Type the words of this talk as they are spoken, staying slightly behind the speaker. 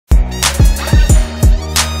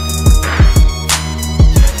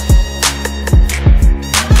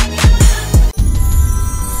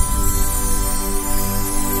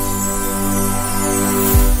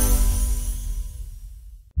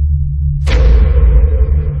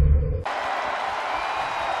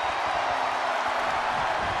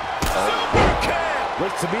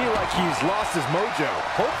Looks to me like he's lost his mojo.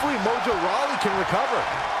 Hopefully Mojo Rawley can recover.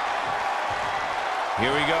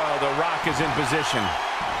 Here we go. The Rock is in position.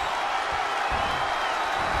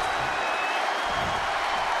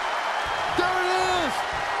 There it is!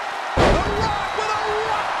 The Rock with a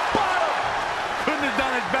rock bottom! Couldn't have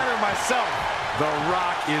done it better myself. The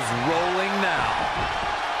Rock is rolling now.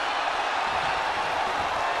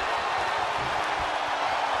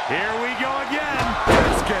 Here we go again.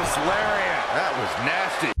 Discus lariat. That was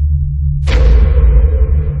nasty.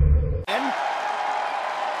 And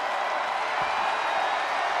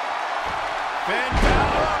Finn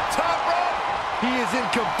Balor up top rope. He is in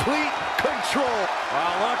complete control.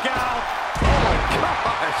 Oh, look out. Oh my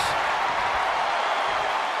gosh.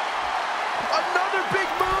 Another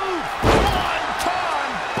big move.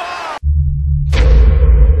 One-ton bomb.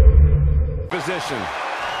 Position.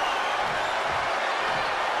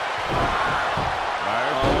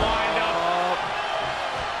 Wind up.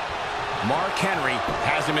 Mark Henry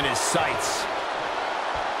has him in his sights.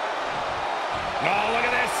 Oh, look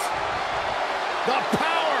at this. The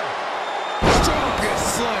power. Strongest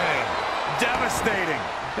slam. Devastating.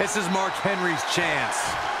 This is Mark Henry's chance.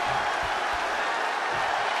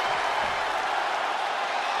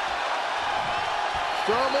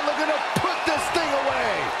 Strowman looking to put this thing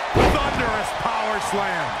away. Thunderous power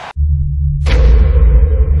slam.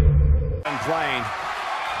 Playing.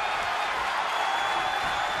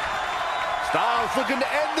 Styles looking to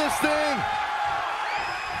end this thing.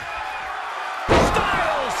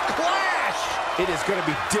 Styles clash. It is going to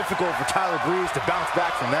be difficult for Tyler Breeze to bounce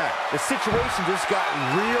back from that. The situation just got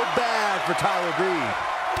real bad for Tyler Breeze.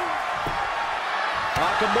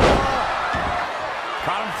 Nakamura.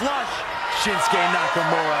 Caught him flush. Shinsuke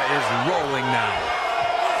Nakamura is rolling now.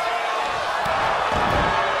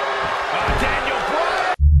 Daniel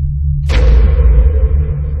Bryan.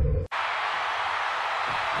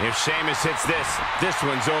 If Sheamus hits this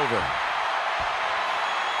one's over.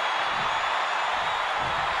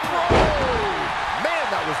 Oh, man,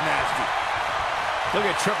 that was nasty. Look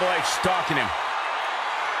at Triple H stalking him.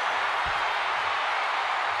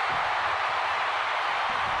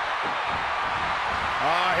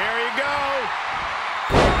 Oh, here you go.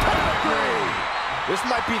 This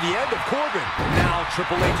might be the end of Corbin. Now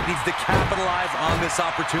Triple H needs to capitalize on this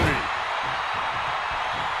opportunity.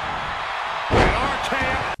 And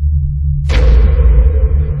RKO.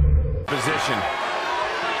 Position.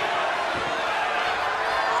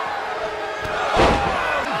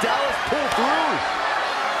 Oh, Dallas pulled through.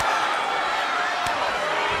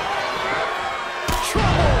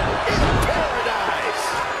 Trouble in paradise.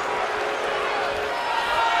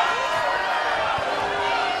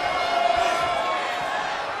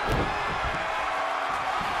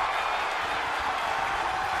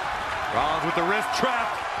 Rollins with the wrist trap.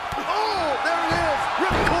 Oh, there it is.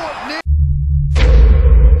 Ripcord knee.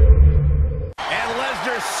 And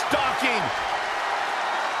Lesnar stalking.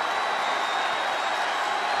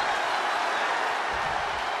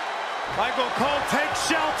 Michael Cole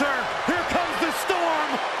takes shelter. Here comes the storm.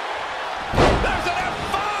 There's an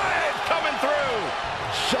F5 coming through.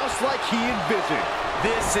 Just like he envisioned.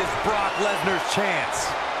 This is Brock Lesnar's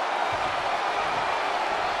chance.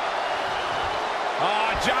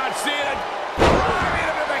 Oh, John Cena driving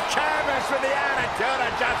him to the canvas for the attitude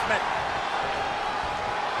adjustment.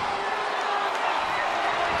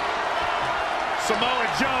 Samoa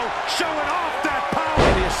Joe showing off that power.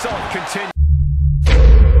 And the assault continues.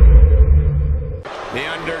 The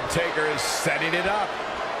Undertaker is setting it up.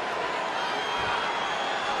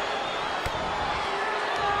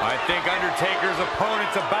 I think Undertaker's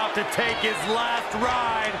opponent's about to take his last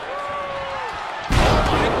ride.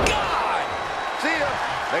 Oh my God! See ya.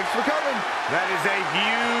 Thanks for coming. That is a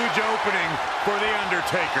huge opening for The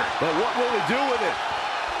Undertaker. But what will he do with it?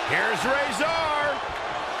 Here's Razor.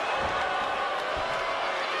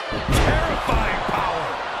 Terrifying power.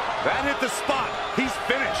 That hit the spot. He's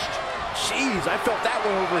finished. Jeez, I felt that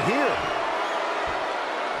one over here.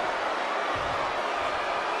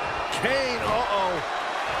 Kane, uh-oh.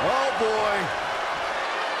 Oh, boy.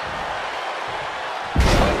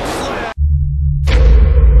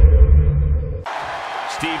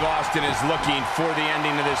 Steve Austin is looking for the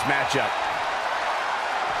ending of this matchup.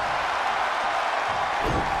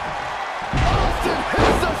 Austin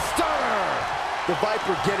hits a stunner. The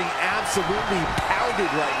Viper getting absolutely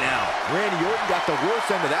pounded right now. Randy Orton got the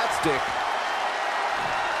worst end of that stick.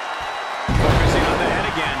 Focusing on the head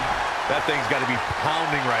again. That thing's got to be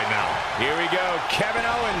pounding right now. Here we go. Kevin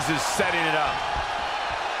Owens is setting it up.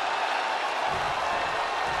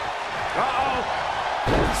 Uh-oh.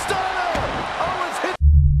 Stunner! Owens hit.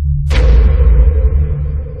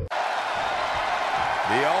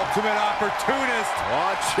 opportunist.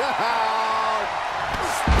 Watch out!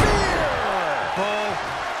 Spear! Oh.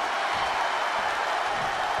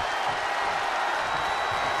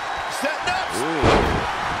 Setting up.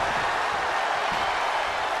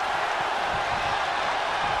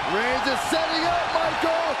 Reigns is setting up,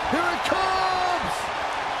 Michael. Here it comes.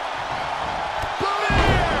 Boom!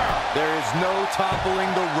 There is no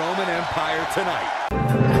toppling the Roman Empire tonight.